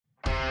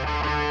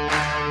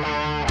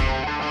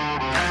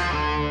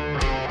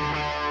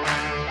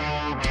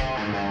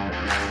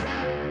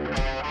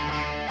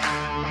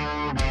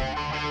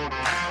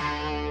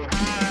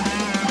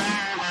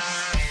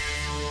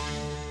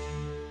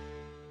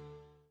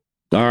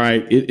All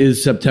right. It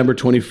is September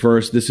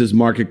 21st. This is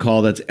Market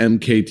Call. That's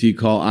MKT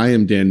Call. I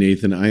am Dan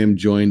Nathan. I am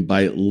joined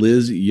by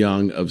Liz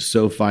Young of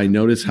SoFi.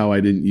 Notice how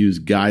I didn't use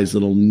Guy's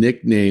little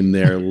nickname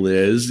there,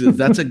 Liz.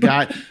 That's a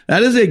guy.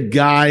 That is a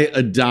Guy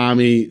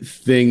Adami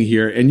thing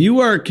here. And you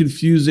are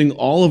confusing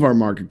all of our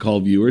Market Call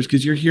viewers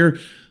because you're here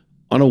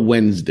on a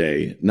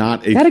Wednesday, not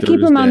a Thursday. Gotta keep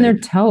them on their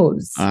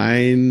toes.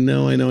 I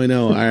know. Surprise.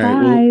 All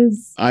right. Well,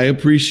 I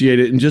appreciate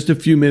it. In just a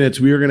few minutes,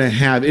 we are going to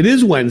have, it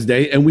is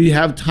Wednesday, and we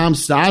have Tom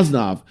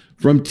Sosnoff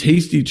from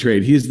Tasty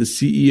Trade. He is the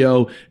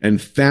CEO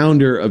and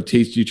founder of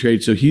Tasty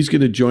Trade. So he's going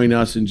to join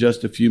us in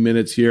just a few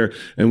minutes here.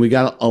 And we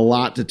got a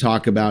lot to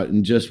talk about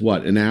in just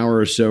an hour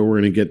or so. We're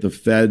going to get the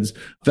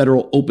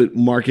Federal Open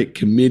Market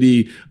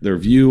Committee, their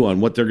view on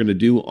what they're going to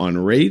do on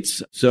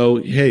rates. So,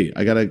 hey,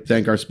 I got to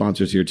thank our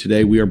sponsors here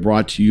today. We are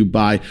brought to you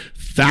by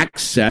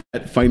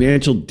FactSet,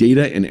 financial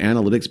data and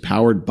analytics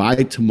powered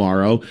by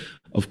Tomorrow.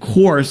 Of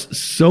course,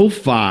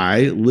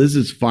 SoFi,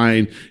 Liz's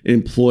fine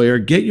employer.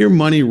 Get your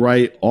money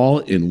right all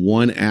in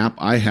one app.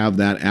 I have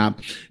that app.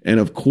 And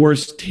of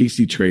course,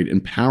 Tasty Trade,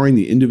 empowering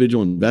the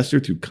individual investor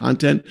through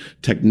content,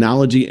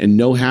 technology, and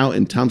know-how.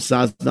 And Tom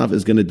Sosnoff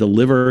is going to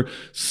deliver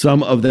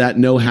some of that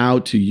know-how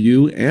to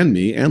you and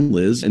me and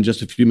Liz in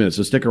just a few minutes.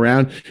 So stick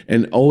around.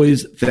 And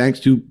always thanks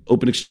to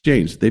Open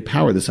Exchange. They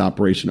power this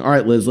operation. All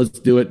right, Liz, let's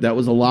do it. That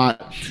was a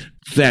lot.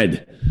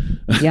 Fed.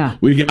 Yeah.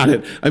 We got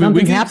it.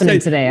 Something's happening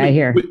today, I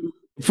hear.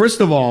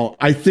 First of all,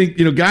 I think,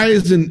 Guy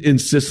is in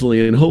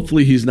Sicily and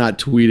hopefully he's not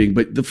tweeting.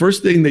 But the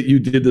first thing that you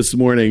did this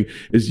morning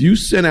is you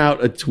sent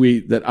out a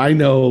tweet that I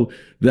know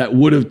that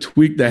would have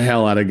tweaked the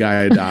hell out of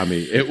Guy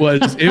Adami. It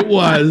was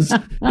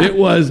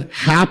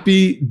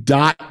happy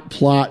dot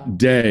plot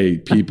day,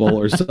 people,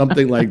 or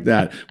something like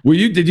that.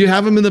 Did you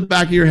have him in the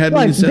back of your head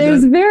when you said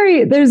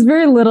that? There's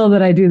very little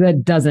that I do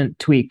that doesn't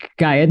tweak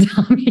Guy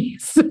Adami.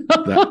 So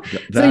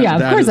yeah,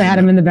 of course I had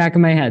him in the back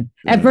of my head.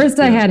 At first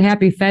I had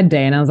happy Fed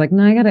day and I was like,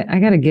 no, I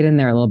gotta get in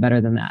there a little better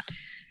than that.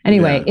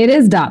 Anyway, It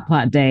is dot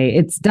plot day.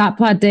 It's dot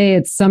plot day.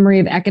 It's summary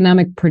of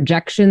economic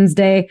projections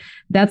day.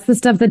 That's the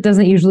stuff that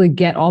doesn't usually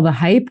get all the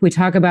hype. We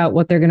talk about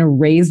what they're going to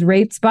raise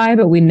rates by,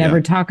 but we never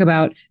talk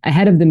about,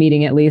 ahead of the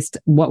meeting at least,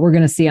 what we're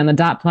going to see on the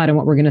dot plot and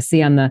what we're going to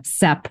see on the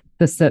SEP,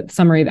 the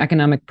summary of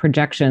economic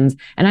projections.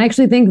 And I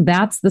actually think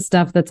that's the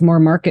stuff that's more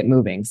market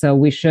moving. So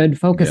we should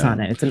focus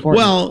on it. It's important.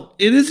 Well,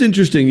 it is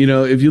interesting.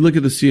 If you look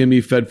at the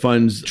CME Fed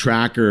Funds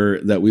tracker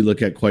that we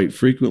look at quite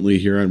frequently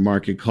here on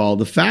Market Call,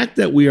 the fact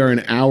that we are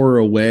an hour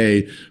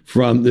away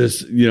from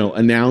this,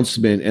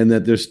 announcement and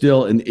that there's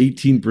still an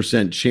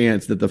 18%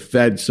 chance that the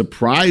Fed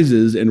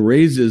surprises and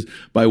raises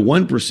by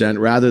 1%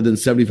 rather than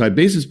 75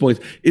 basis points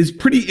is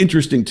pretty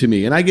interesting to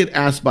me. And I get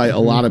asked by a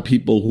lot of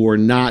people who are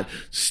not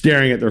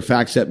staring at their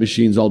FactSet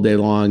machines all day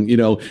long,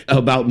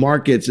 about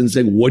markets and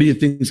saying, what do you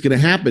think is going to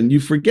happen? You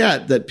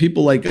forget that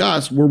people like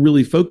us, we're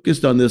really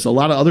focused on this. A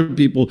lot of other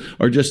people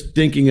are just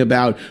thinking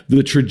about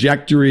the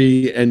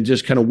trajectory and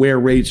just kind of where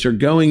rates are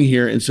going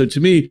here. And so to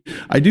me,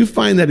 I do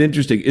find that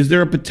interesting. Is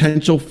there a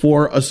potential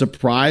for a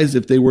surprise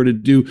if they were to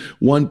do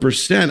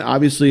 1%?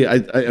 Obviously,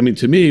 I mean,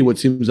 to me, what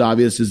seems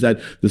obvious is that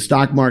the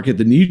stock market,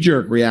 the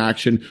knee-jerk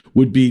reaction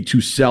would be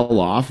to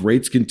sell off.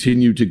 Rates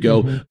continue to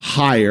go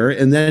higher.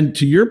 And then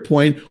to your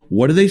point,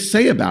 what do they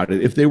say about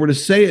it? If they were to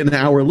say it an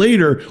hour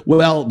later,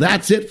 well,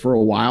 that's it for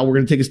a while. We're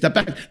going to take a step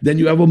back. Then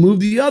you have a move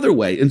the other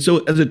way. And so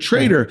as a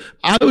trader,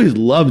 I always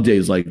love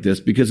days like this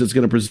because it's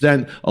going to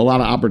present a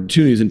lot of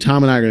opportunities. And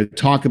Tom and I are going to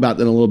talk about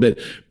that in a little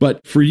bit.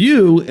 But for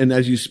you, and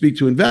as you speak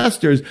to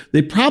investors,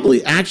 they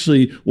probably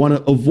actually want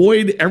to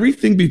avoid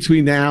everything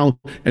between now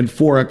and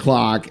 4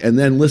 o'clock and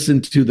then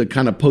listen to the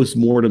kind of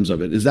postmortems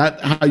of it. Is that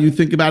how you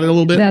think about it a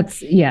little bit?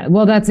 That's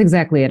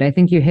exactly it. I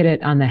think you hit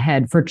it on the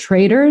head. For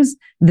traders,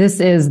 this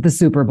is the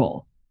Super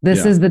Bowl.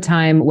 This is the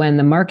time when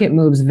the market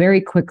moves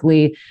very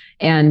quickly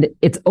and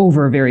it's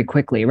over very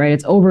quickly, right?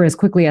 It's over as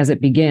quickly as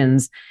it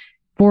begins.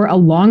 For a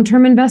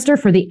long-term investor,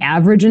 for the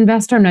average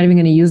investor, I'm not even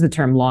going to use the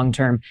term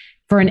long-term.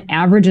 For an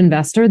average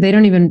investor, they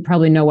don't even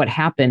probably know what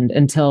happened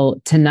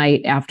until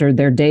tonight after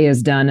their day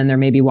is done and they're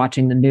maybe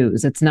watching the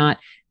news. It's not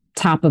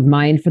top of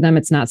mind for them.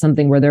 It's not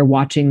something where they're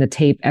watching the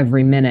tape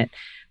every minute.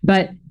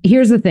 But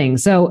here's the thing.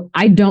 So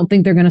I don't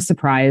think they're going to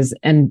surprise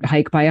and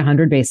hike by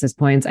 100 basis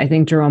points. I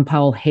think Jerome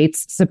Powell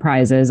hates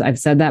surprises. I've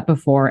said that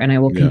before, and I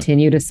will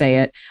continue to say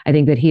it. I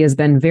think that he has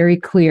been very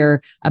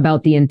clear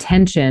about the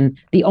intention.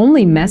 The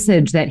only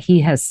message that he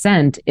has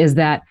sent is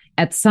that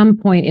at some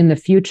point in the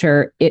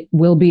future, it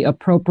will be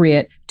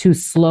appropriate to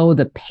slow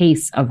the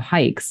pace of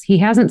hikes. He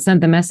hasn't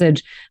sent the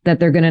message that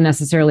they're going to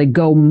necessarily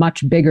go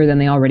much bigger than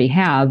they already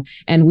have.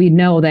 And we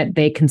know that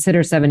they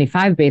consider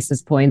 75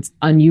 basis points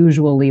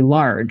unusually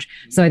large.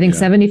 So I think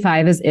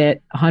 75 is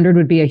it. 100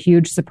 would be a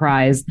huge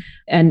surprise.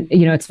 And,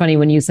 it's funny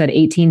when you said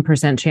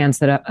 18% chance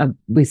that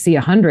we see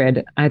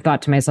 100, I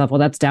thought to myself, well,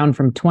 that's down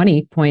from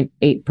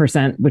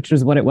 20.8%, which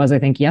was what it was, I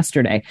think,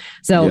 yesterday.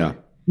 So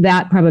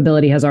that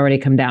probability has already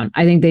come down.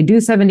 I think they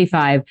do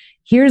 75.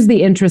 Here's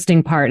the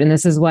interesting part, and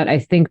this is what I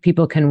think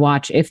people can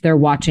watch if they're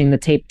watching the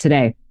tape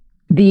today.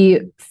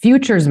 The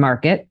futures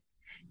market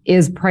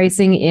is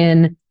pricing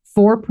in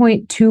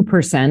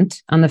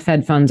 4.2% on the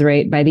Fed funds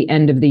rate by the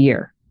end of the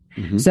year.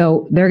 Mm-hmm.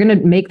 So they're going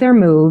to make their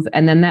move,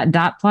 and then that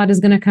dot plot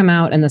is going to come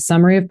out and the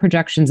summary of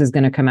projections is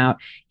going to come out.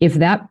 If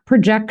that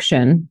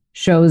projection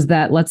shows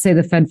that, let's say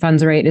the Fed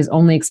funds rate is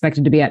only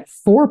expected to be at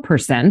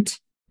 4%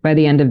 by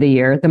the end of the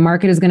year, the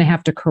market is going to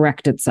have to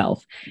correct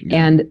itself.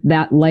 Yeah. And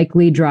that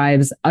likely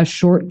drives a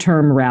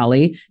short-term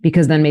rally,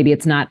 because then maybe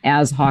it's not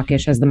as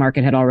hawkish as the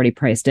market had already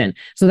priced in.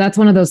 So that's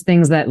one of those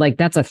things that, like,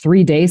 that's a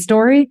 3-day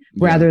story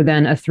rather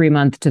than a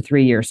 3-month to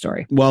 3-year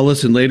story. Well,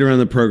 listen, later on in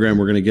the program,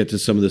 we're going to get to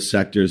some of the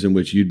sectors in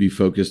which you'd be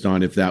focused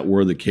on if that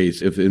were the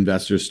case, if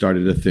investors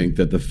started to think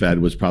that the Fed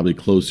was probably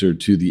closer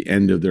to the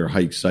end of their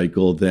hike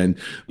cycle than,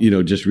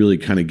 just really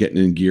kind of getting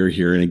in gear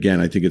here. And again,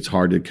 I think it's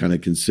hard to kind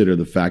of consider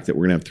the fact that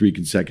we're going to have 3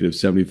 consecutive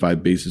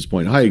 75 basis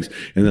point hikes,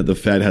 and that the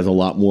Fed has a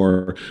lot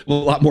more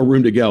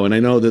room to go. And I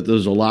know that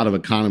there's a lot of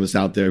economists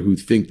out there who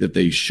think that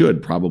they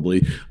should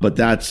probably, but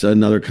that's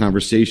another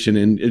conversation.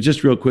 And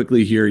just real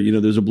quickly here,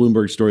 there's a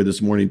Bloomberg story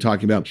this morning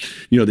talking about,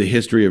 the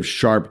history of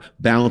sharp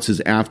bounces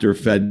after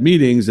Fed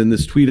meetings. And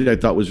this tweet I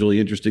thought was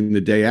really interesting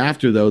the day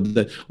after, though,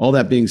 that all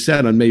that being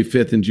said, on May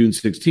 5th and June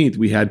 16th,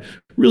 we had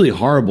really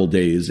horrible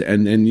days.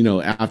 And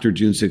after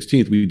June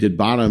 16th, we did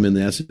bottom, and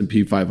the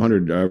S&P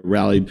 500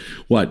 rallied,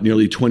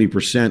 nearly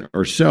 20%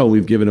 or so.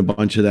 We've given a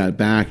bunch of that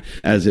back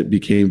as it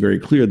became very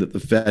clear that the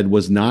Fed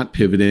was not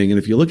pivoting. And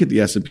if you look at the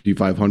S&P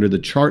 500, the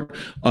chart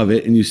of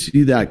it, and you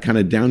see that kind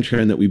of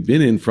downtrend that we've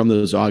been in from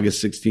those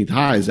August 16th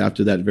highs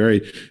after that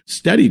very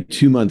steady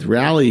 2-month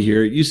rally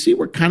here, you see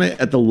we're kind of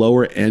at the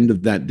lower end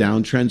of that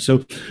downtrend.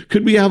 So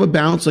could we have a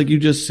bounce like you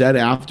just said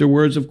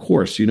afterwards? Of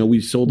course.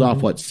 We sold off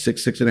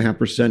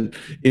 6.5%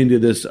 into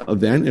this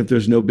event. If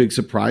there's no big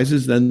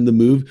surprises, then the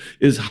move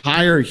is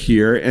higher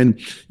here. And,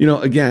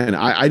 again,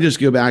 I just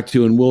go back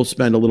to, and we'll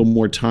spend a little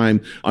more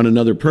time on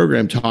another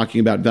program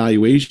talking about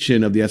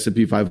valuation of the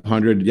S&P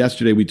 500.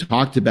 Yesterday, we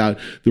talked about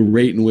the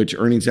rate in which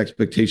earnings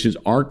expectations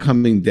are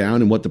coming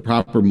down and what the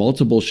proper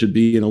multiple should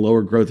be in a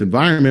lower growth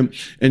environment.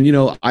 And,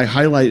 I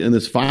highlight in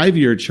this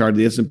 5-year chart of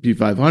the S&P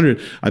 500,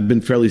 I've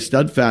been fairly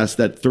steadfast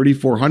that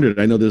 3,400.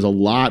 I know there's a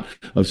lot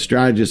of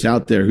strategists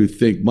out there who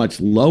think much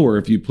lower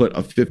if you put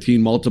a 15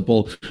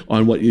 multiple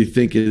on what you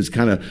think is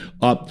kind of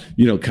up,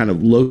 kind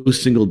of low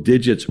single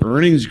digits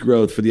earnings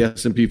growth for the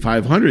S&P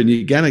 500. And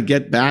you got to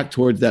get back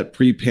towards that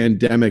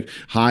pre-pandemic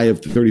high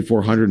of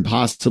 3,400 and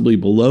possibly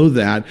below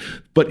that.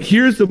 But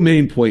here's the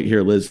main point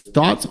here, Liz.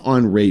 Thoughts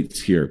on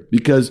rates here?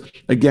 Because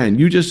again,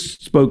 you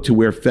just spoke to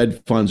where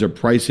Fed funds are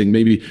pricing,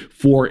 maybe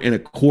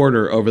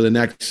 4.25% over the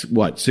next,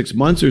 6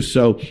 months or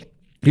so.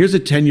 Here's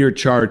a 10-year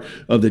chart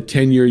of the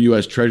 10-year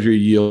U.S. Treasury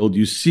yield.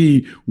 You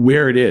see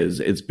where it is.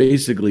 It's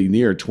basically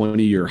near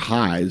 20-year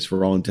highs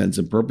for all intents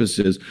and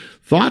purposes.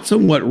 Thoughts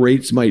on what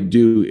rates might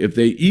do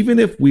even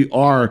if we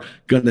are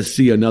going to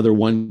see another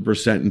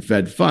 1% in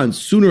Fed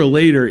funds, sooner or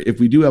later, if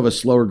we do have a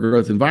slower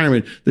growth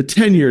environment, the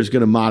 10-year is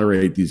going to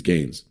moderate these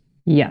gains.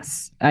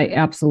 Yes,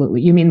 absolutely.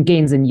 You mean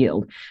gains in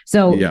yield.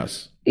 So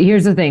yes.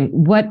 Here's the thing.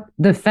 What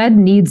the Fed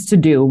needs to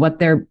do, what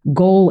their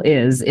goal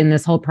is in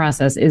this whole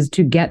process, is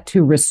to get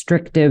to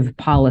restrictive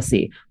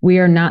policy. We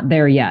are not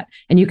there yet.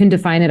 And you can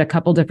define it a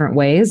couple different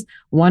ways.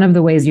 One of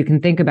the ways you can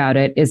think about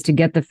it is to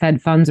get the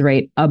Fed funds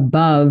rate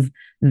above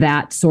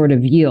that sort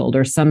of yield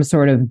or some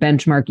sort of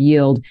benchmark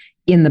yield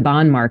in the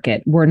bond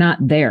market. We're not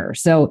there.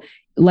 So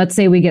let's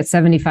say we get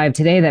 75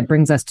 today, that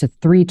brings us to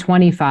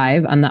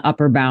 325 on the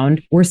upper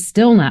bound. We're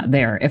still not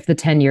there if the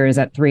 10-year is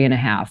at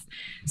 3.5.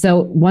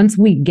 So once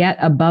we get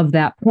above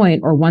that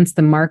point, or once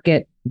the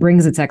market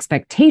brings its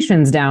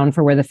expectations down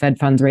for where the Fed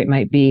funds rate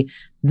might be,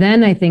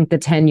 then I think the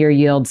 10-year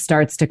yield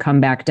starts to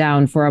come back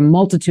down for a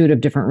multitude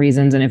of different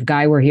reasons. And if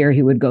Guy were here,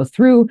 he would go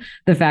through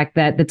the fact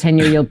that the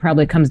 10-year yield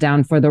probably comes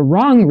down for the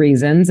wrong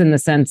reasons, in the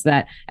sense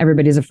that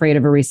everybody's afraid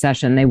of a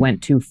recession. They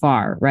went too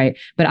far, right?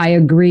 But I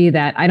agree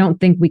that I don't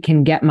think we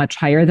can get much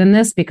higher than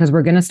this, because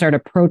we're going to start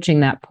approaching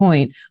that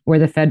point where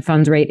the Fed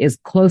funds rate is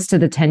close to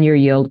the 10-year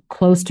yield,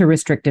 close to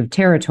restrictive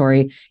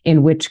territory,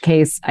 in which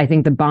case I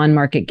think the bond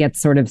market gets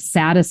sort of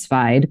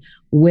satisfied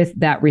with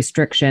that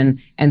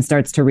restriction and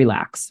starts to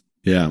relax.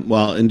 Yeah.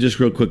 Well, and just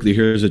real quickly,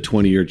 here's a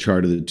 20-year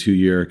chart of the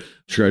 2-year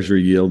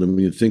Treasury yield. And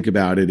when you think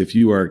about it, if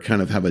you are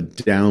kind of have a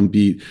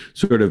downbeat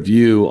sort of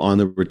view on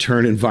the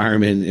return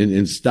environment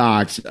in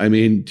stocks, I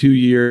mean,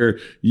 2-year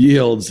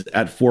yields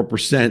at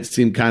 4%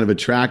 seem kind of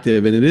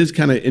attractive. And it is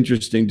kind of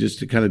interesting just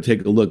to kind of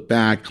take a look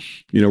back,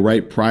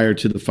 right prior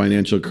to the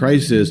financial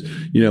crisis,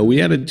 we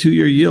had a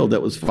 2-year yield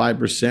that was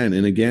 5%.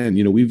 And again,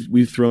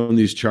 we've thrown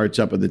these charts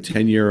up of the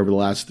 10-year over the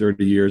last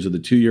 30 years or the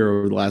 2-year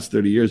over the last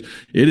 30 years.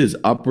 It is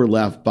upper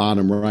left,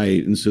 bottom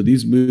right. And so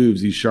these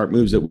moves, these sharp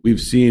moves that we've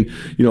seen,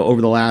 over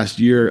over the last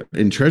year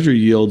in treasury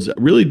yields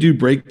really do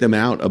break them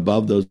out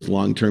above those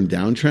long-term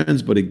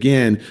downtrends. But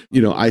again,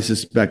 I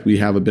suspect we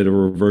have a bit of a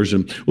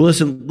reversion. Well,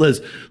 listen,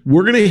 Liz,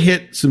 we're going to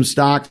hit some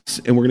stocks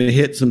and we're going to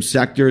hit some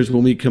sectors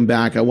when we come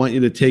back. I want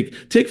you to take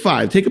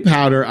a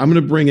powder. I'm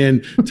going to bring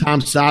in Tom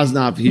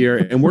Sosnoff here,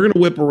 and we're going to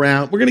whip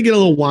around. We're going to get a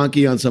little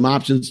wonky on some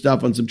option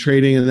stuff, on some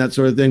trading and that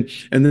sort of thing.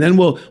 And then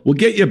we'll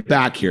get you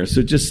back here.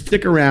 So just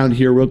stick around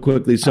here real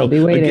quickly. So I'll be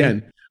waiting.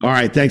 Again, all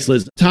right. Thanks,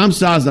 Liz. Tom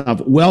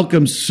Sosnoff,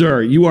 welcome,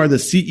 sir. You are the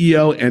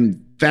CEO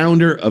and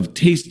founder of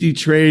Tasty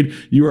Trade.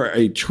 You are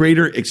a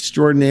trader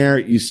extraordinaire.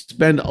 You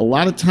spend a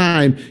lot of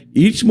time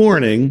each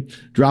morning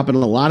dropping a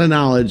lot of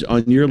knowledge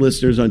on your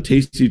listeners on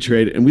Tasty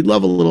Trade. And we'd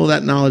love a little of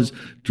that knowledge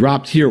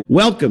dropped here.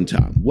 Welcome,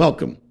 Tom.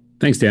 Welcome.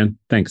 Thanks, Dan.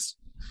 Thanks.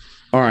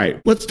 All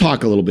right, let's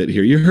talk a little bit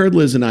here. You heard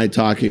Liz and I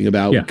talking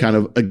about kind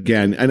of,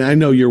 again, and I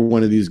know you're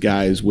one of these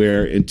guys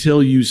where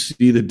until you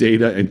see the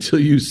data, until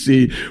you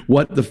see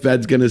what the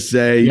Fed's going to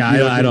say. Yeah,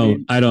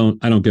 I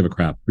don't give a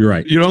crap. You're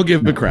right. You don't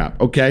give a crap.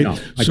 Okay. No,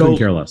 I couldn't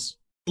care less.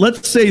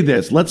 Let's say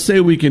this. Let's say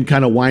we can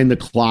kind of wind the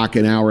clock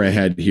an hour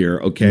ahead here,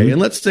 okay? Mm-hmm.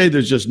 And let's say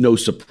there's just no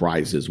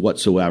surprises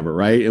whatsoever,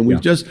 right? And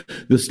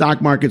the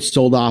stock market's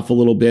sold off a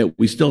little bit.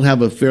 We still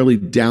have a fairly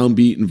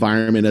downbeat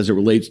environment as it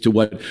relates to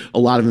what a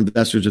lot of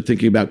investors are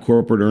thinking about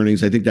corporate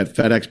earnings. I think that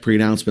FedEx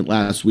pre-announcement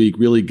last week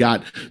really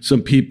got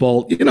some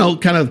people,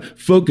 kind of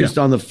focused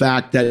on the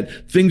fact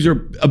that things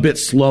are a bit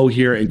slow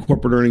here and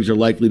corporate earnings are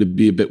likely to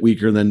be a bit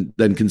weaker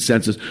than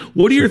consensus.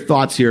 What are your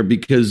thoughts here?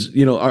 Because,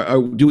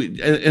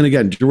 and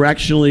again,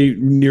 directionally,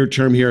 near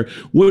term here,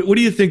 what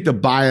do you think the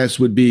bias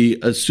would be,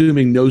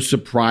 assuming no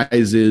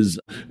surprises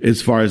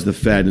as far as the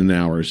Fed in an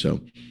hour or so?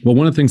 Well,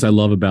 one of the things I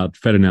love about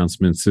Fed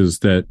announcements is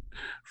that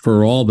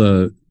for all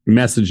the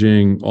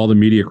messaging, all the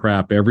media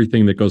crap,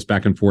 everything that goes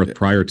back and forth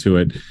prior to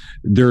it,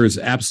 there is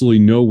absolutely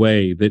no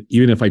way that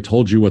even if I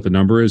told you what the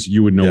number is,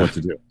 you would know what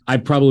to do.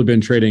 I've probably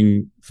been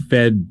trading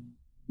Fed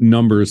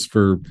numbers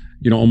for,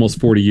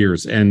 almost 40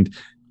 years. And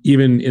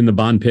even in the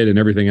bond pit and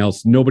everything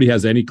else, nobody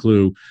has any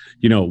clue,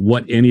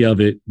 what any of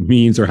it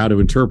means or how to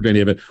interpret any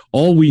of it.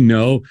 All we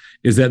know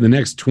is that in the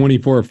next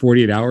 24 or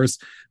 48 hours,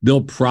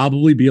 there'll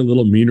probably be a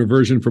little meaner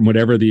version from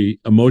whatever the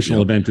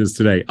emotional event is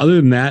today. Other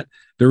than that,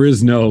 there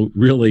is no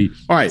really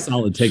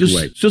solid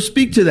takeaway. So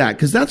speak to that,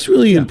 because that's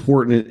really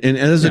important. And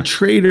as a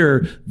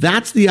trader,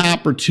 that's the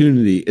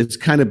opportunity. It's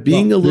kind of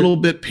being a little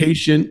bit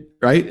patient.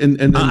 Right.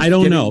 And I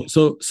don't know.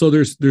 So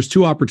there's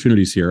two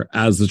opportunities here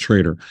as a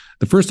trader.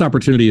 The first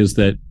opportunity is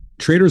that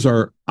traders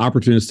are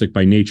opportunistic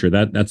by nature.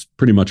 That's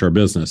pretty much our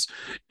business.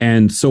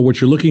 And so what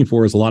you're looking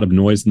for is a lot of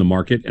noise in the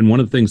market. And one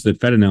of the things that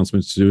Fed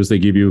announcements do is they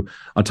give you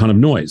a ton of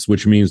noise,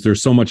 which means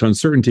there's so much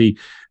uncertainty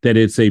that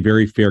it's a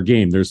very fair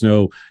game. There's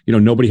no,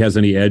 nobody has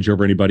any edge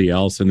over anybody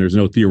else, and there's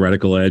no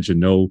theoretical edge,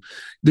 and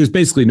there's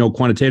basically no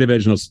quantitative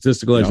edge, no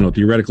statistical edge, no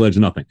theoretical edge,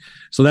 nothing.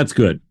 So that's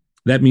good.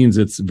 That means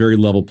it's a very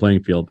level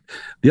playing field.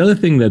 The other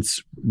thing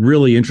that's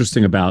really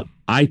interesting about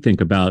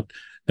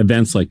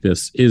events like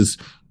this is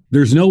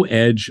there's no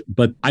edge,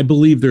 but I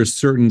believe there's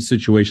certain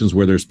situations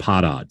where there's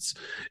pot odds.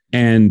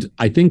 And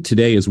I think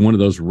today is one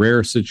of those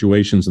rare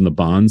situations in the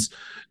bonds.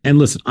 And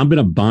listen, I've been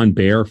a bond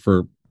bear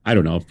for,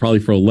 probably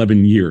for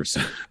 11 years.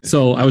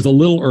 So I was a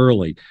little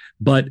early.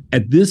 But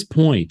at this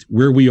point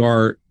where we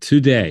are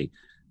today,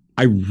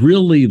 I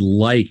really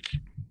like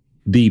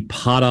the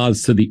pot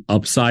odds to the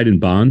upside in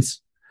bonds.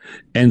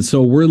 And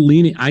so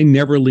I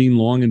never lean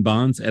long in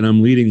bonds, and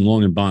I'm leaning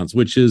long in bonds,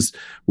 which is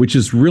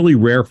really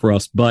rare for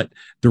us. But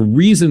the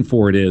reason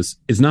for it is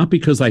not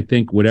because I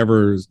think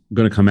whatever's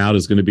going to come out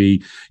is going to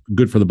be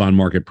good for the bond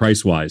market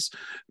price wise.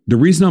 The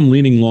reason I'm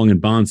leaning long in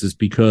bonds is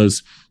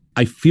because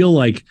I feel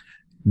like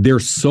they're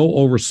so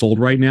oversold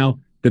right now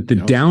that the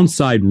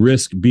downside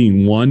risk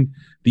being 1,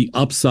 the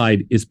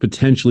upside is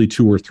potentially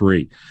 2 or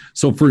 3.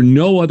 So for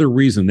no other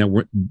reason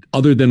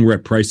other than we're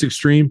at price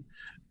extreme,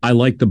 I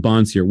like the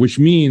bonds here, which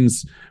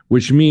means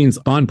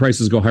bond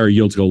prices go higher,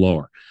 yields go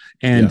lower.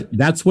 And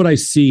that's what I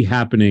see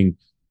happening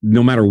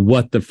no matter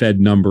what the Fed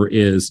number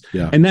is.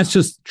 Yeah. And that's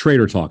just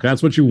trader talk.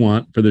 That's what you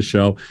want for the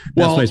show.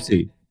 That's what I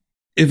see.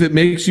 If it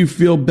makes you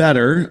feel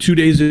better, 2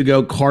 days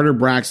ago, Carter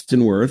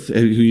Braxton Worth,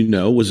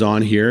 who was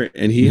on here,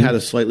 and he had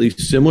a slightly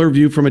similar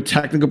view from a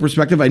technical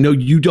perspective. I know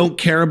you don't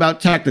care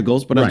about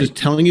technicals, but I'm just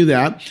telling you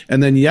that.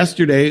 And then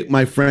yesterday,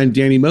 my friend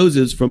Danny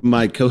Moses, from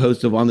my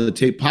co-host of On the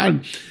Tape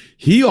Pod,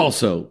 he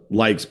also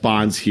likes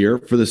bonds here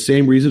for the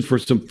same reasons, for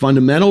some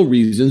fundamental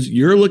reasons.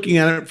 You're looking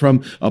at it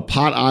from a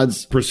pot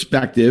odds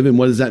perspective. And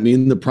what does that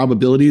mean? The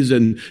probabilities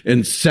and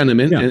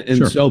sentiment.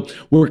 Yeah, so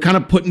we're kind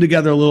of putting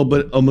together a little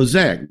bit of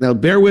mosaic. Now,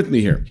 bear with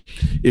me here.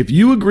 If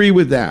you agree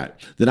with that,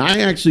 then I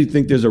actually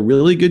think there's a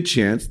really good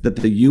chance that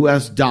the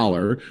US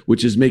dollar,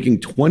 which is making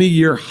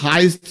 20-year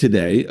highs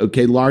today,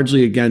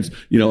 largely against,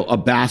 a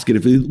basket.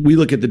 If we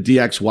look at the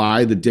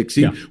DXY, the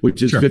Dixie,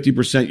 which is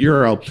 50%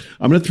 euro,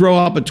 I'm going to throw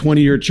up a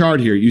 20-year chart chart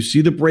here. You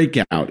see the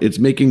breakout. It's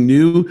making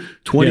new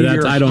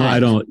 20-year highs.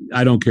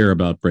 I don't care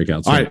about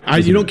breakouts. All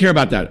right, you don't care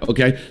about that.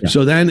 Okay. Yeah.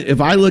 So then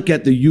if I look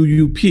at the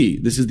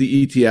UUP, this is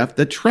the ETF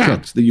that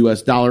tracks the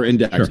US dollar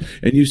index,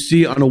 and you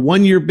see on a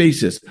 1-year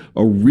basis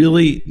a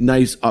really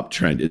nice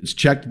uptrend. It's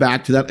checked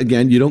back to that.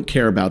 Again, you don't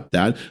care about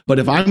that. But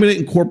if I'm going to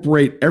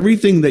incorporate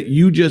everything that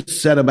you just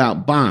said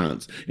about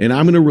bonds, and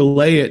I'm going to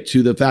relay it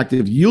to the fact that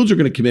if yields are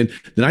going to come in,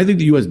 then I think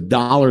the US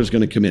dollar is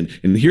going to come in.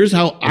 And here's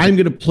how I'm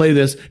going to play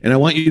this. And I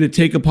want you to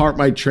take apart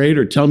my trade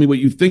or tell me what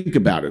you think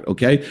about it.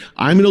 Okay.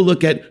 I'm going to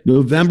look at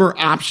November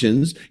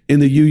options in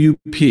the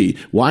UUP.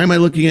 Why am I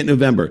looking at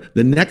November?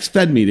 The next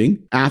Fed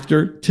meeting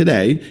after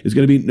today is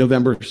going to be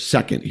November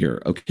 2nd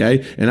here.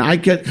 Okay. And I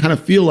kind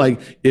of feel like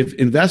if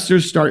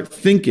investors start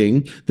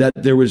thinking that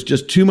there was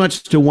just too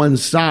much to one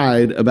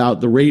side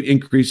about the rate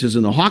increases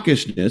and the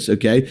hawkishness,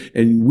 okay,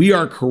 and we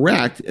are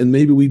correct, and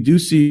maybe we do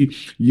see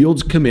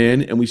yields come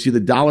in and we see the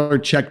dollar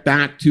check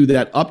back to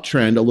that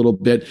uptrend a little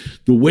bit,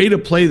 the way to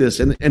play this,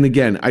 and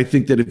again, I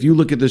think that if you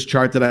look at this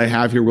chart that I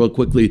have here real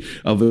quickly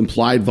of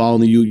implied vol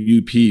in the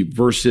UUP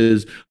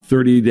versus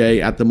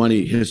 30-day at the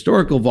money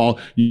historical vol,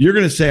 you're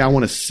going to say, I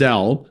want to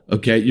sell.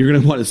 Okay. You're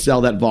going to want to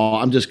sell that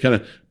vol. I'm just kind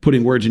of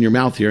putting words in your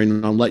mouth here,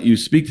 and I'll let you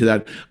speak to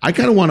that. I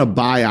kind of want to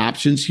buy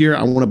options here.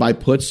 I want to buy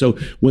puts. So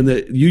when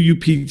the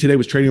UUP today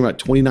was trading about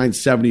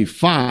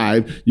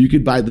 29.75, you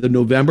could buy the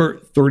November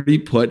 30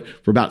 put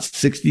for about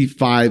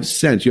 65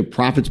 cents. You have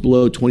profits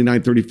below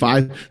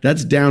 29.35.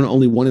 That's down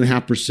only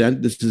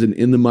 1.5%. This is an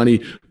in the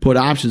money put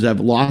options that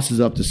have losses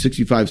up to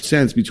 65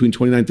 cents between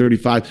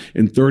 29.35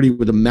 and 30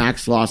 with a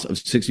max loss of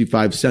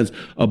 65 cents.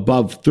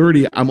 Above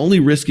 30, I'm only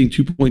risking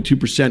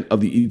 2.2%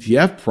 of the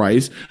ETF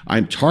price.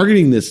 I'm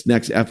targeting this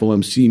next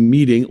FOMC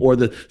meeting or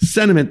the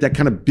sentiment that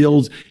kind of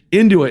builds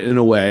into it in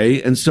a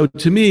way. And so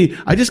to me,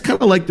 I just kind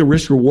of like the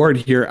risk reward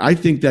here. I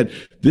think that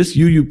this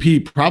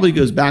UUP probably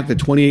goes back to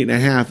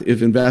 28.5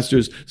 if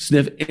investors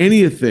sniff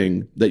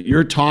anything that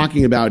you're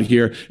talking about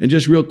here. And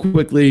just real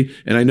quickly,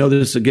 and I know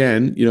this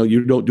again,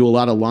 you don't do a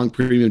lot of long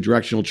premium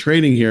directional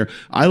trading here.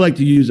 I like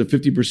to use a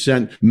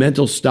 50%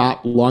 mental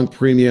stop long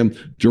premium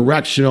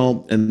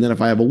directional. And then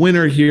if I have a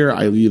winner here,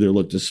 I either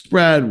look to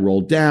spread, roll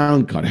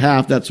down, cut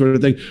half, that sort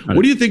of thing.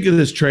 What do you think of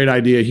this trade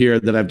idea here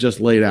that I've just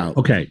laid out?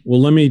 Okay.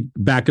 Well, let me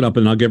back it up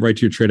and I'll get right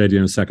to your trade idea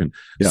in a second.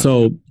 Yeah.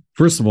 So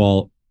first of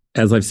all,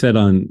 as I've said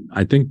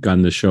I think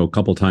on this show a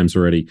couple times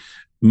already,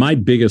 my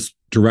biggest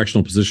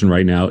directional position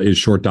right now is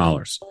short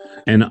dollars.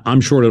 And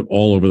I'm short it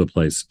all over the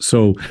place.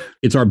 So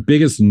it's our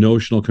biggest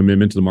notional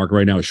commitment to the market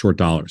right now is short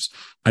dollars.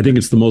 I think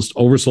it's the most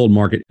oversold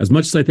market. As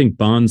much as I think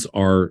bonds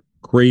are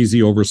crazy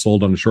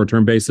oversold on a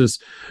short-term basis,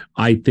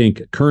 I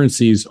think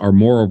currencies are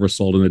more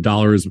oversold and the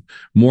dollar is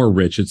more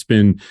rich. It's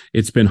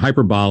been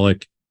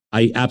hyperbolic.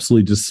 I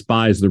absolutely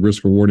despise the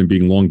risk reward in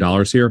being long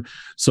dollars here.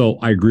 So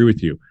I agree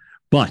with you.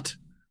 But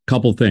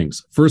couple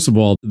things. First of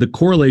all, the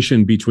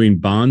correlation between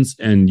bonds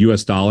and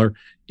US dollar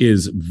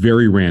is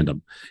very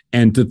random.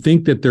 And to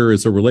think that there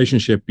is a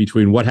relationship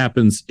between what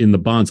happens in the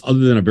bonds other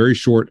than a very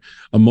short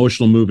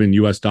emotional move in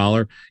US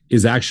dollar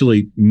is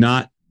actually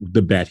not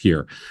the bet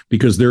here,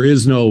 because there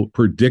is no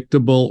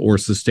predictable or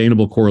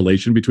sustainable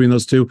correlation between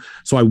those two.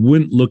 So I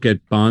wouldn't look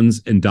at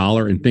bonds and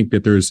dollar and think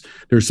that there's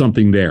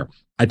something there.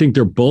 I think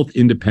they're both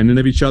independent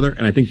of each other,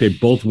 and I think they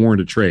both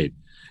warrant a trade.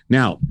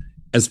 Now,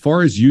 as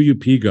far as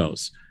UUP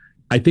goes,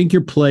 I think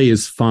your play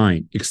is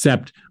fine,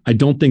 except I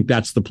don't think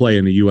that's the play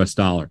in the US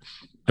dollar,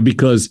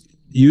 because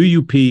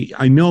UUP,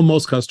 I know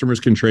most customers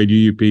can trade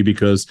UUP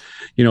because,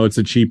 it's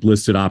a cheap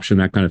listed option,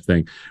 that kind of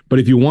thing. But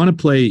if you want to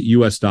play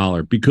US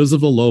dollar, because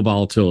of the low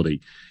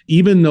volatility,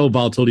 even though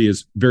volatility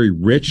is very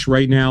rich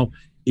right now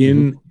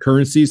in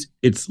currencies,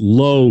 it's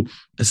low.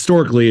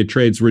 Historically, it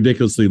trades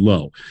ridiculously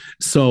low.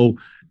 So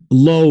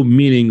low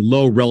meaning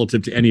low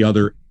relative to any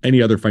other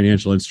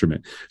financial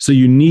instrument. So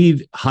you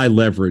need high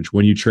leverage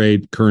when you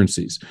trade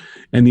currencies.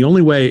 And the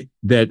only way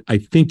that I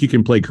think you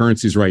can play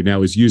currencies right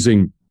now is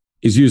using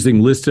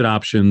listed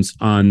options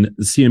on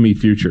the CME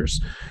futures.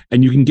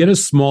 And you can get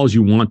as small as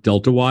you want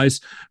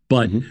delta-wise,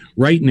 but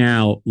right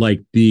now,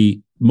 like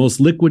the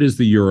most liquid is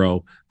the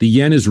euro, the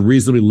yen is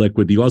reasonably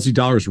liquid, the Aussie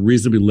dollar is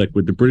reasonably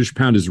liquid, the British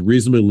pound is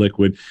reasonably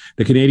liquid,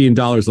 the Canadian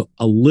dollar is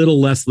a little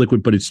less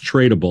liquid, but it's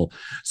tradable.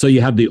 So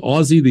you have the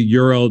Aussie, the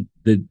euro,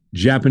 the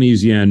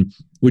Japanese yen,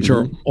 which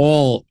are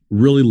all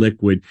really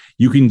liquid.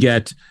 You can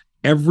get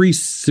every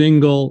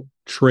single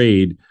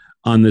trade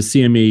on the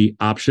CME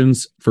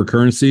options for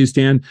currencies,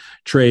 Dan,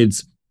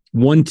 trades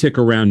one tick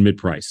around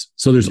mid-price.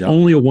 So there's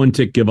only a one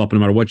tick give up no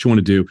matter what you want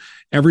to do.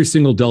 Every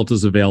single delta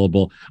is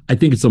available. I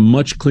think it's a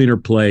much cleaner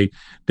play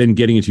than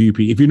getting into UP.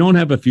 If you don't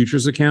have a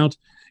futures account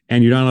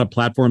and you're not on a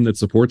platform that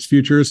supports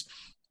futures,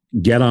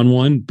 get on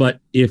one. But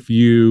if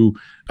you...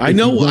 you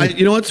know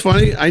what's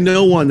funny? I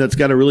know one that's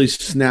got a really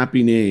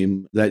snappy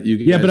name that you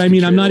can... Yeah, but I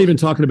mean, I'm not even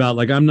talking about,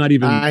 I'm not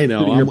even... I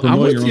know. I'm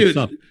with you.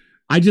 Stuff.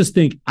 I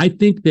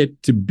think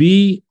that to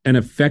be an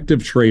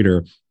effective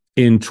trader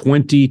in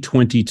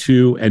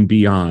 2022 and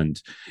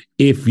beyond,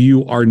 if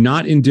you are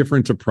not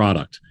indifferent to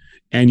product,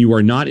 and you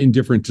are not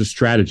indifferent to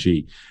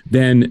strategy,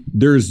 then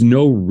there's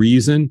no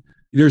reason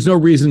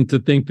to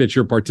think that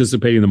you're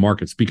participating in the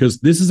markets, because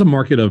this is a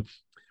market of,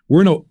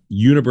 we're in a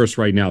universe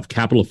right now of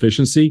capital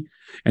efficiency.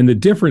 And the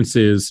difference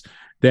is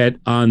that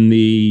on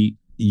the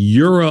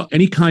euro,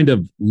 any kind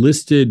of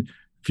listed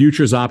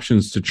futures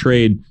options to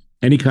trade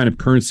any kind of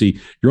currency,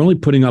 you're only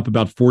putting up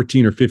about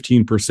 14 or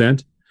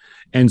 15%.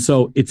 And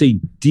so it's a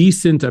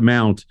decent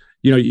amount.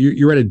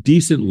 You're at a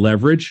decent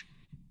leverage.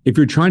 If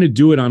you're trying to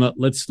do it on a,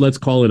 let's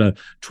call it a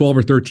 12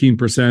 or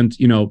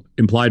 13%,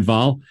 implied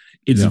vol,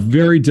 it's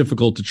very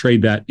difficult to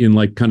trade that in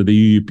like kind of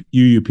the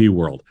UUP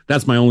world.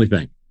 That's my only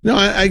thing. No,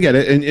 I get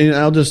it. And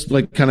I'll just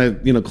like kind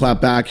of,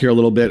 clap back here a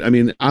little bit. I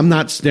mean, I'm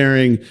not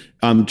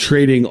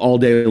trading all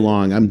day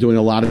long. I'm doing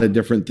a lot of the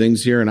different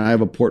things here, and I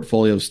have a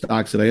portfolio of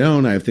stocks that I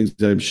own. I have things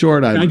that I'm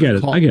short. I get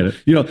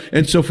it.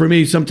 And so for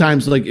me,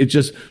 sometimes like it's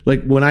just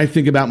like when I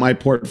think about my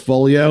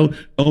portfolio,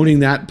 owning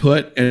that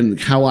put and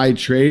how I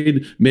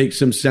trade makes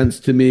some sense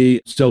to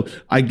me. So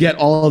I get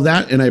all of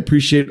that, and I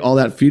appreciate all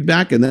that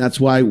feedback, and that's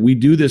why we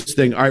do this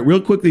thing. All right, real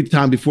quickly,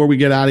 Tom, before we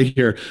get out of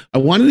here, I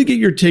wanted to get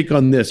your take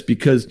on this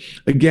because,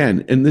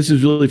 again, and this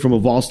is really from a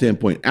vol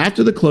standpoint,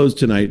 after the close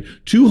tonight,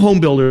 2 home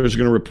builders are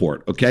going to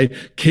report, okay?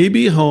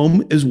 KB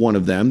Home is one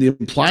of them. The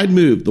implied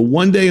move, the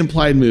one-day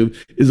implied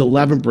move is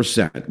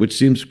 11%, which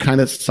seems kind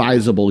of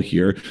sizable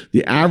here.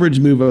 The average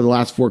move over the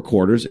last 4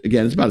 quarters,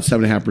 again, it's about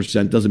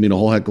 7.5%. Doesn't mean a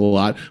whole heck of a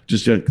lot.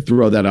 Just to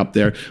throw that up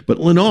there. But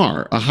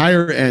Lennar, a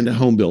higher-end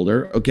home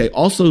builder, okay,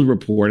 also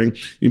reporting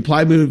the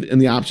implied move in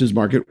the options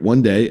market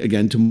one day,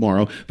 again,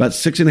 tomorrow, about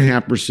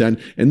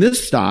 6.5%. And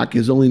this stock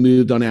has only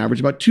moved on average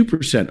about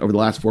 2% over the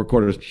last 4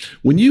 quarters.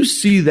 When you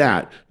see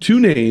that, 2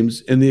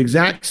 names in the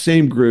exact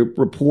same group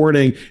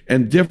reporting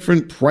and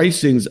different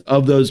pricings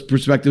of those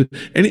perspectives,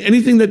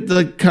 anything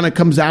that kind of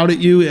comes out at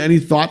you, any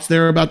thoughts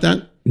there about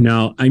that?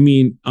 No, I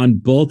mean, on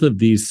both of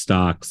these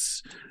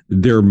stocks,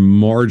 they're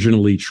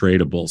marginally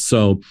tradable.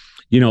 So,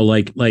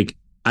 like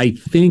I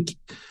think,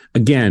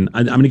 again,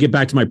 I'm going to get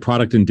back to my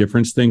product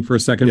indifference thing for a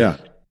second. Yeah.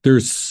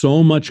 There's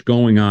so much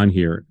going on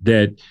here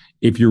that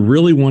if you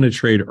really want to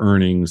trade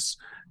earnings,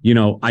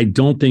 I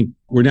don't think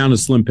we're down to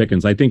slim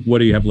pickings. I think, what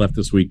do you have left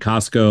this week?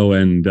 Costco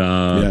and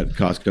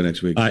Costco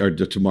next week or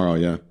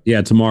tomorrow.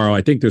 Yeah, tomorrow.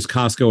 I think there's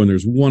Costco and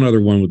there's one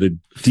other one with a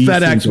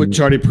FedEx, which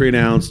already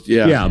pre-announced.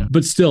 Yeah,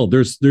 but still,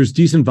 there's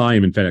decent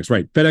volume in FedEx.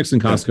 Right, FedEx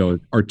and Costco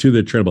are 2 that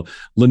are tradable.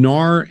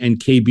 Lennar and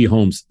KB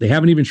Homes, they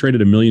haven't even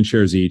traded 1 million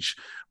shares each.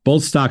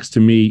 Both stocks,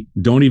 to me,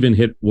 don't even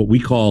hit what we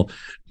call,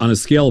 on a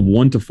scale of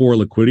 1 to 4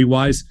 liquidity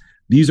wise,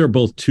 these are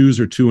both 2s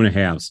or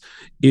 2.5s.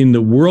 In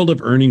the world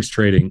of earnings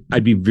trading,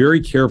 I'd be very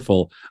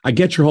careful. I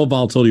get your whole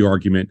volatility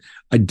argument.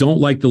 I don't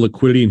like the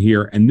liquidity in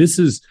here. And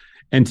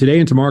today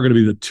and tomorrow are going to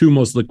be the 2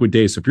 most liquid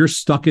days. So if you're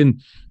stuck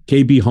in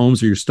KB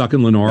Homes or you're stuck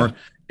in Lennar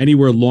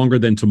anywhere longer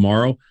than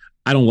tomorrow,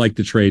 I don't like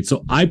the trade.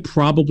 So I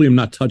probably am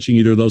not touching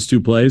either of those 2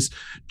 plays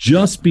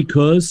just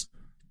because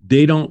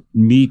they don't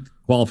meet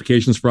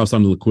qualifications for us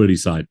on the liquidity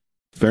side.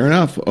 Fair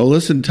enough. Oh,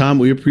 listen, Tom,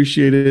 we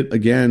appreciate it.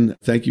 Again,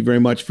 thank you very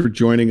much for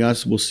joining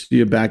us. We'll see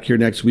you back here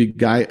next week.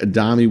 Guy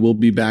Adami will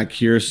be back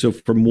here. So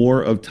for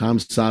more of Tom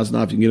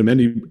Sosnoff, you can get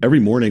him every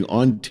morning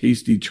on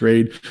Tasty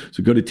Trade.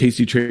 So go to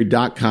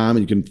tastytrade.com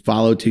and you can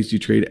follow Tasty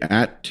Trade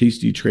at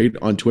Tasty Trade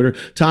on Twitter.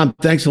 Tom,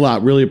 thanks a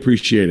lot. Really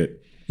appreciate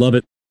it. Love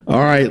it.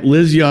 All right,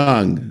 Liz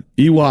Young,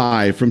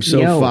 EY from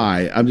SoFi.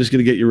 Yo. I'm just going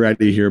to get you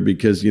ready here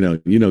because,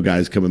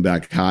 guys coming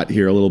back hot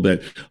here a little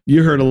bit.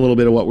 You heard a little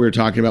bit of what we were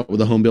talking about with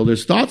the home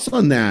builders. Thoughts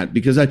on that?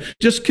 Because I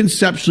just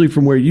conceptually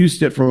from where you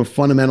sit from a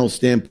fundamental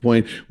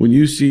standpoint, when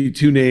you see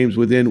 2 names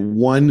within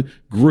one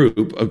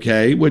group,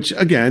 okay, which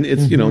again,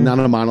 it's, not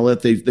a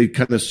monolith. They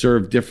kind of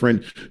serve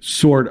different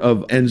sort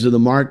of ends of the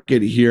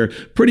market here.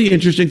 Pretty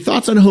interesting.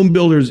 Thoughts on home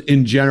builders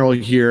in general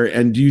here.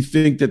 And do you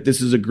think that this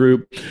is a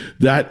group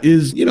that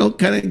is,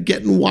 kind of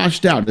getting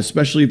washed out,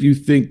 especially if you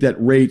think that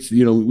rates,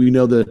 we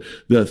know the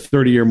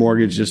 30-year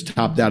mortgage just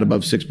topped out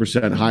above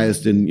 6%,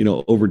 highest in,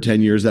 over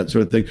 10 years, that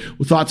sort of thing.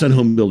 Well, thoughts on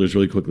home builders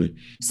really quickly.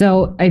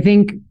 So I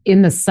think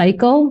in the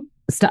cycle,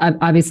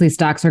 obviously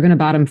stocks are going to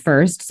bottom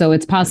first. So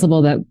it's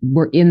possible that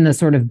we're in the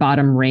sort of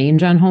bottom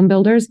range on home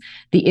builders.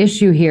 The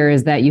issue here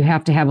is that you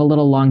have to have a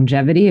little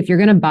longevity. If you're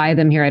going to buy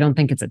them here, I don't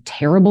think it's a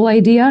terrible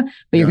idea,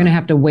 but you're going to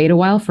have to wait a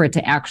while for it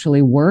to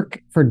actually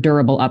work for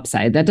durable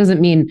upside. That doesn't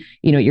mean,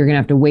 you're going to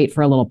have to wait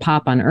for a little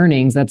pop on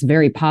earnings. That's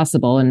very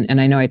possible. And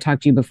I know I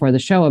talked to you before the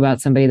show about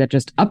somebody that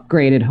just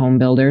upgraded home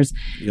builders.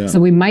 Yeah. So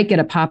we might get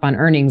a pop on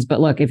earnings, but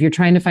look, if you're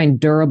trying to find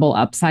durable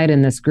upside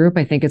in this group,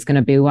 I think it's going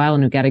to be a while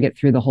and we've got to get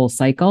through the whole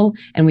cycle.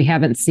 And we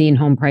haven't seen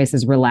home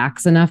prices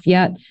relax enough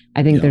yet.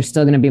 I think there's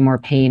still going to be more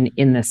pain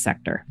in this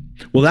sector.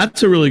 Well,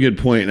 that's a really good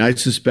point. And I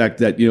suspect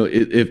that,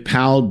 if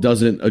Powell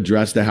doesn't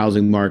address the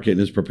housing market in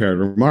his prepared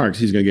remarks,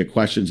 he's going to get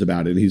questions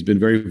about it. And he's been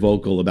very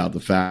vocal about the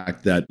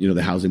fact that,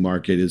 the housing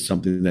market is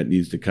something that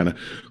needs to kind of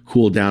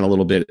cool down a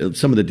little bit.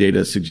 Some of the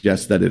data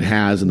suggests that it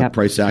has, and the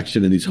price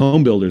action in these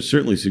home builders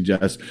certainly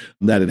suggests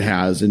that it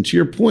has. And to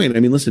your point,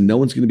 listen, no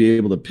one's going to be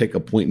able to pick a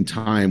point in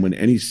time when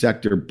any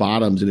sector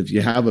bottoms. And if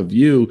you have a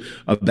view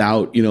about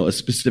about, a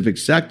specific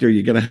sector,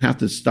 you're going to have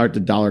to start the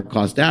dollar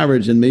cost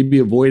average, and maybe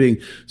avoiding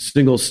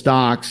single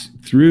stocks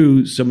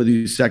through some of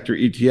these sector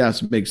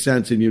ETFs makes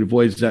sense, and you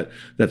avoid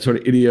that sort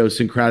of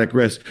idiosyncratic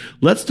risk.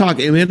 Let's talk.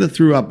 Amanda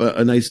threw up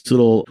a nice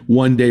little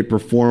one-day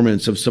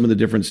performance of some of the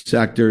different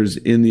sectors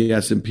in the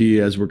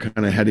S&P as we're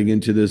kind of heading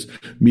into this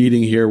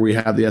meeting here. We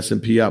have the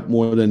S&P up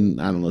more than,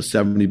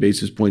 70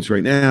 basis points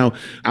right now,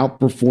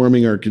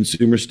 outperforming our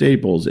consumer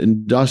staples,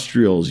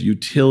 industrials,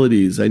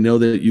 utilities. I know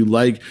that you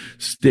like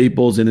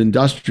staples and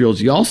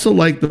industrials. You also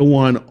like the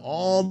one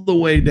all the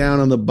way down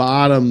on the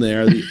bottom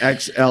there, the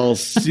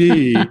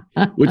XLC.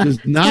 Which is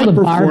not the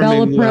performing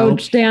barbell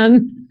approach, well.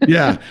 Dan.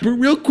 Yeah, but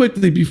real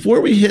quickly before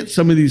we hit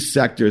some of these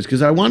sectors,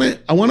 because I want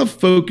to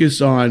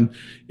focus on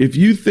if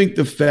you think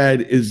the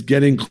Fed is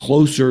getting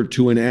closer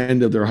to an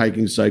end of their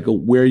hiking cycle,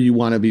 where you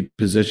want to be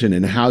positioned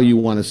and how you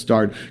want to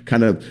start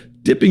kind of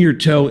dipping your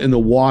toe in the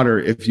water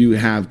if you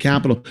have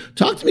capital.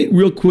 Talk to me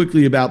real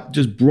quickly about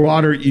just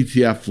broader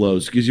ETF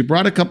flows, because you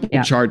brought a couple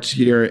of charts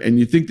here and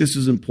you think this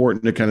is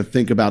important to kind of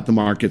think about the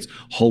markets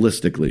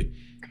holistically.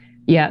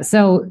 Yeah.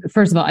 So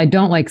first of all, I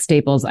don't like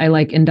staples. I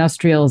like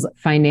industrials,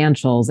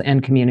 financials,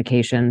 and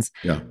communications.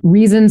 Yeah.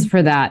 Reasons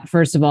for that.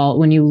 First of all,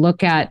 when you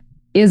look at,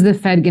 is the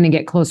Fed going to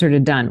get closer to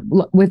done?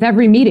 With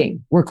every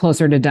meeting, we're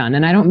closer to done.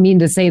 And I don't mean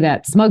to say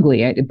that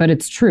smugly, but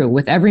it's true.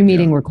 With every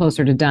meeting, we're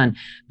closer to done.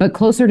 But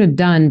closer to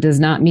done does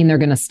not mean they're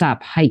going to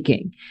stop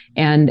hiking.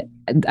 And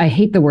I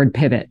hate the word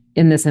pivot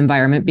in this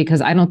environment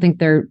because I don't think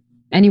they're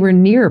anywhere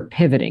near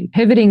pivoting.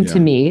 Pivoting to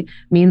me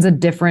means a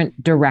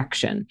different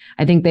direction.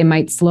 I think they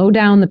might slow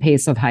down the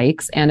pace of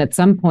hikes. And at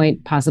some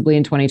point, possibly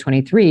in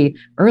 2023,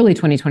 early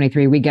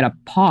 2023, we get a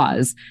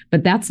pause,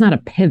 but that's not a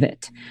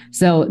pivot.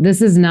 So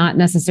this is not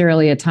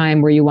necessarily a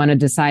time where you want to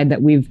decide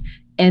that we've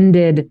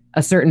ended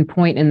a certain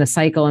point in the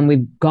cycle and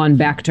we've gone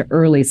back to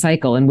early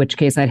cycle, in which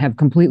case I'd have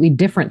completely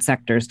different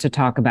sectors to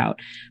talk about.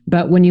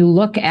 But when you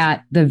look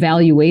at the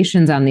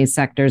valuations on these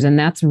sectors, and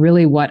that's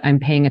really what I'm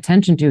paying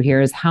attention to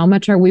here, is how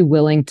much are we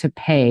willing to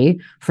pay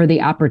for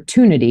the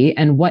opportunity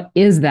and what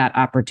is that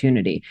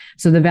opportunity?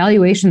 So the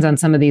valuations on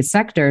some of these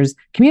sectors,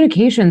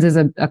 communications is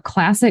a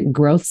classic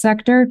growth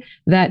sector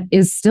that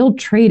is still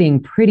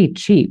trading pretty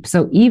cheap.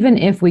 So even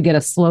if we get a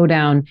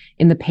slowdown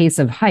in the pace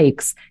of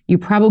hikes, you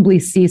probably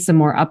see some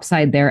more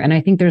upside there. And I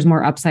think there's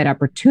more upside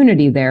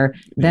opportunity there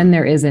than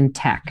there is in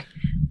tech.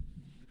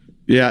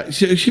 Yeah.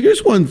 So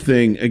here's one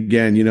thing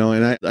again,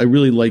 and I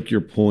really like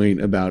your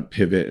point about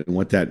pivot and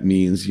what that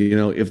means.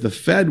 If the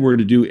Fed were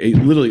to do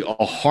literally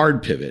a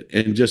hard pivot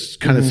and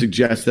just kind of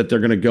suggest that they're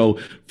going to go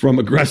from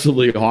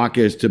aggressively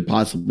hawkish to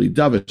possibly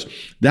dovish,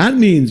 that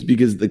means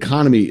because the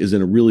economy is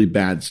in a really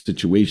bad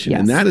situation.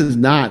 Yes. And that is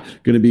not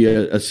going to be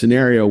a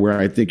scenario where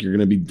I think you're going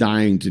to be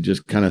dying to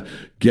just kind of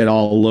get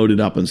all loaded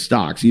up in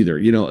stocks either.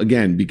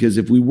 Again, because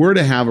if we were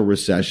to have a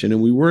recession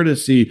and we were to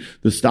see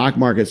the stock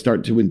market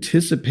start to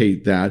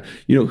anticipate that,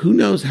 who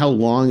knows how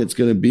long it's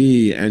going to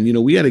be. And,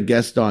 we had a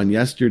guest on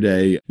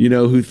yesterday,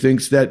 who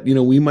thinks that,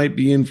 we might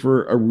be in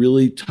for a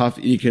really tough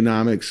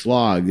economic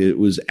slog. It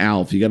was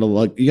Alf. You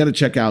got to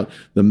check out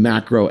the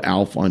Macro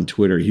Alf on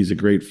Twitter. He's a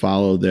great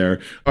follow there.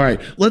 All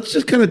right. Let's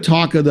just kind of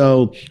talk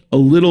though a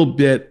little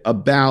bit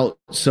about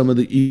some of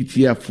the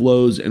ETF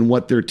flows and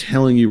what they're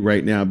telling you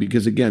right now,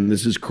 because again,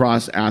 this is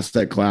cross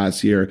asset class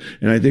here.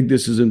 And I think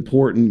this is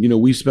important.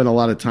 We spent a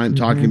lot of time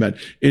talking about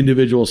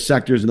individual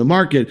sectors in the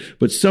market,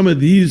 but some of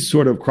these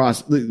sort of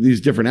these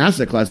different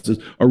asset classes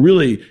are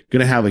really going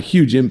to have a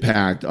huge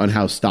impact on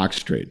how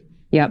stocks trade.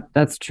 Yep,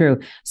 that's true.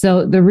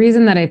 So the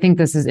reason that I think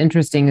this is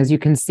interesting is you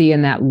can see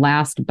in that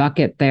last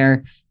bucket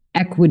there,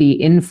 equity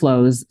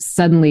inflows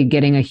suddenly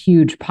getting a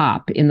huge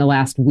pop in the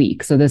last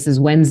week. So this is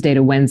Wednesday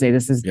to Wednesday.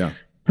 This is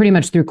pretty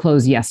much through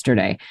close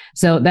yesterday.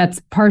 So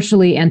that's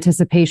partially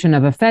anticipation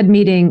of a Fed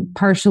meeting,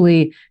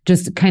 partially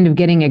just kind of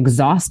getting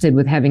exhausted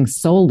with having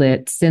sold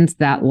it since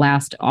that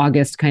last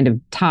August kind of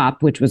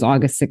top, which was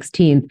August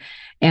 16th.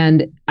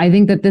 And I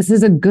think that this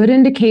is a good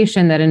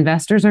indication that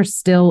investors are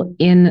still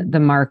in the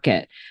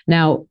market.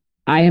 Now,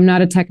 I am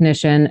not a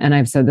technician, and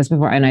I've said this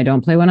before, and I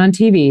don't play one on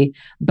TV,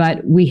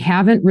 but we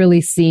haven't really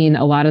seen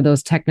a lot of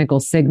those technical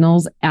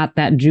signals at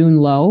that June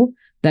low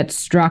that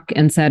struck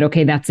and said,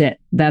 okay, that's it.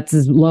 That's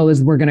as low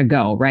as we're going to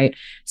go, right?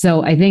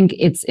 So I think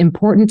it's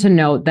important to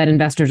note that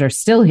investors are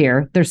still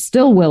here. They're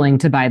still willing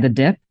to buy the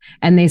dip,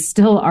 and they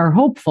still are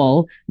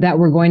hopeful that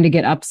we're going to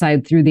get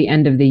upside through the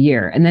end of the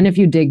year. And then if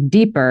you dig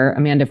deeper,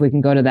 Amanda, if we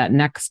can go to that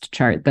next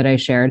chart that I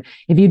shared,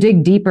 if you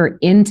dig deeper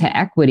into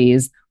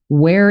equities,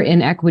 where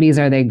in equities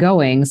are they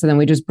going? So then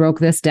we just broke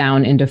this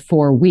down into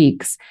 4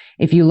 weeks.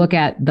 If you look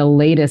at the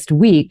latest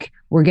week,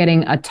 we're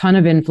getting a ton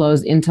of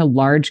inflows into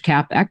large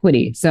cap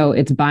equity. So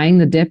it's buying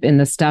the dip in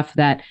the stuff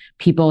that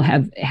people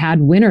have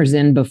had winners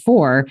in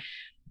before.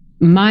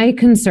 My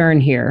concern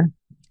here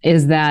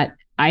is that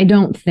I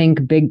don't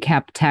think big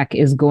cap tech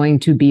is going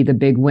to be the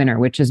big winner,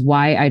 which is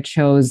why I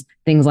chose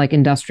things like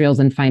industrials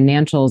and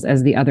financials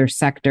as the other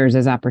sectors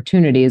as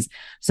opportunities.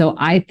 So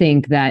I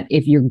think that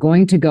if you're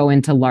going to go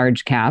into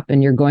large cap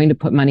and you're going to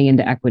put money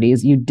into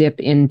equities, you dip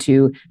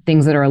into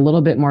things that are a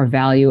little bit more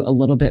value, a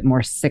little bit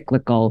more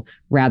cyclical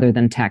rather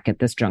than tech at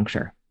this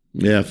juncture.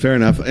 Yeah, fair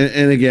enough.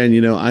 And again,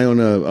 I own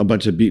a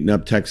bunch of beaten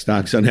up tech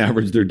stocks. On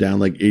average, they're down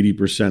like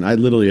 80%. I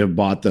literally have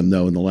bought them,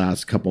 though, in the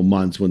last couple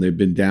months when they've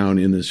been down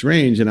in this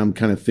range. And I'm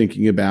kind of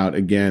thinking about,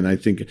 again, I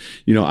think,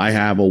 I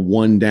have a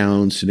one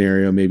down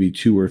scenario, maybe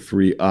two or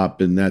three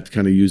up. And that's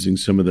kind of using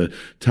some of the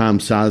Tom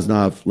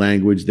Sosnoff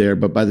language there.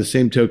 But by the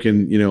same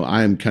token,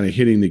 I am kind of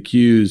hitting the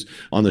cues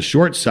on the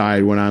short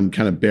side when I'm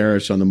kind of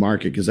bearish on the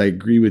market, because I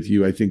agree with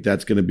you. I think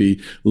that's going to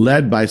be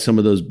led by some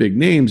of those big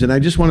names. And I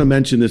just want to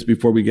mention this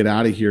before we get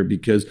out of here,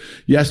 because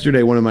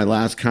yesterday, one of my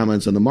last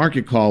comments on the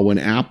market call, when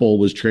Apple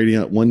was trading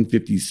at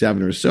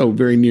 157 or so,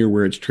 very near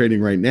where it's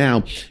trading right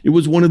now, it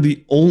was one of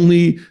the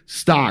only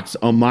stocks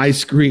on my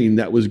screen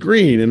that was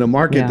green in a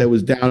market that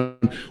was down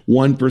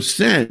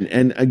 1%.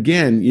 And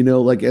again,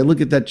 like I look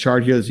at that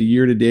chart here, as a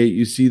year to date,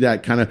 you see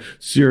that kind of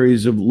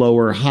series of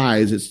lower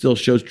highs. It still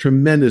shows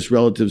tremendous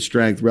relative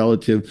strength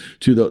relative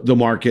to the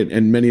market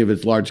and many of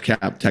its large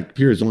cap tech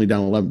peers, only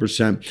down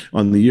 11%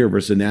 on the year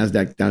versus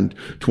NASDAQ down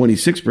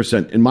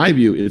 26%. In my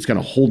view, it's kind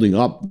of holding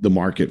up the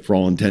market for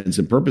all intents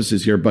and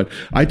purposes here. But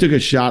I took a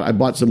shot. I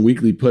bought some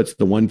weekly puts,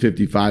 the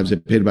 155s. I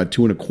paid about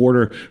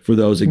 2.25 for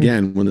those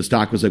again when the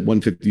stock was like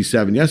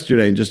 157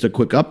 yesterday. And just a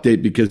quick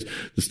update, because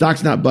the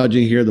stock's not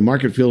budging here. The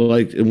market feels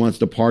like it wants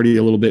to party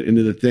a little bit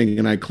into the thing.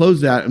 And I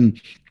closed that,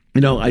 and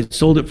I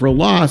sold it for a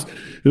loss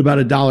at about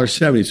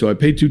 $1.70. So I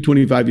paid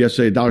 $2.25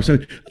 yesterday,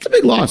 $1.70. That's a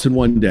big loss in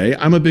one day.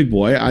 I'm a big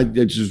boy. I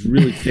just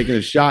really taking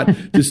a shot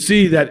to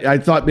see that. I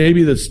thought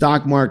maybe the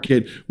stock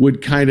market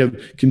would kind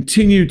of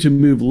continue to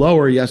move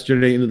lower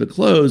yesterday into the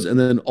close, and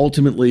then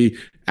ultimately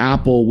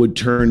Apple would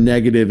turn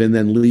negative and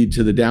then lead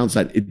to the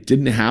downside. It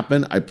didn't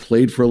happen. I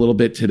played for a little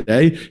bit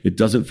today. It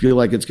doesn't feel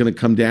like it's going to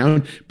come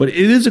down, but it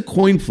is a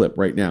coin flip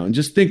right now. And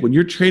just think, when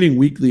you're trading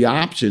weekly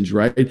options,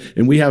 right?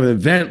 And we have an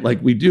event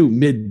like we do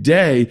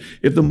midday,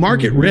 if the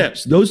market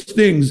rips, those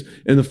things,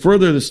 and the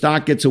further the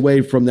stock gets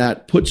away from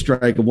that put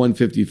strike of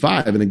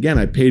 155, and again,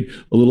 I paid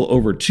a little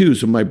over 2,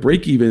 so my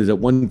break even is at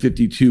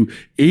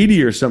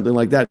 152.80 or something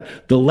like that,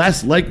 the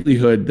less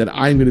likelihood that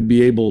I'm going to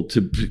be able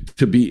to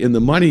be in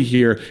the money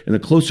here. And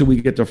the closer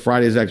we get to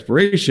Friday's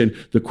expiration,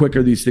 the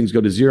quicker these things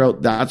go to zero.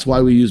 That's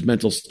why we use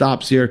mental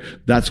stops here.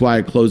 That's why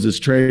I close this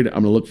trade. I'm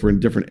going to look for a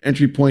different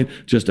entry point.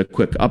 Just a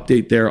quick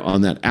update there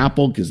on that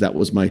Apple, because that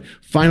was my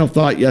final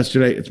thought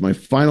yesterday. It's my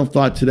final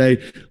thought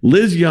today.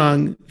 Liz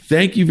Young,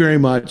 thank you very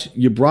much.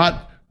 You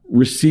brought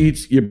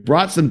receipts. You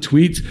brought some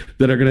tweets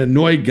that are going to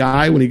annoy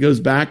Guy when he goes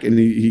back and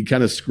he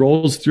kind of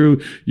scrolls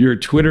through your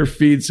Twitter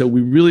feed. So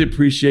we really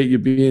appreciate you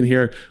being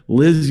here.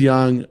 Liz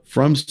Young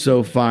from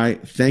SoFi,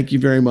 thank you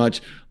very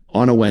much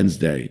on a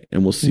Wednesday,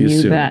 and we'll see you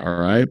soon. Bet. All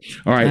right.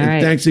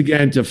 And thanks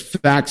again to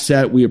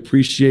FactSet. We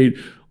appreciate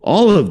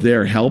all of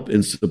their help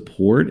and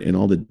support and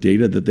all the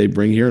data that they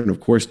bring here. And of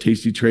course,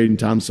 Tasty Trade and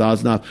Tom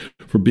Sosnoff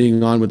for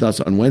being on with us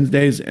on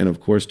Wednesdays. And of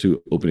course,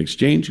 to Open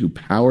Exchange, who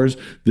powers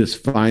this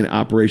fine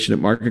operation at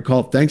Market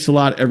Call. Thanks a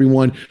lot,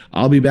 everyone.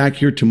 I'll be back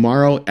here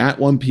tomorrow at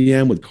 1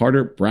 p.m. with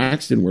Carter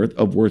Braxton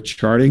of Worth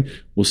Charting.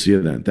 We'll see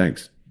you then.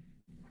 Thanks.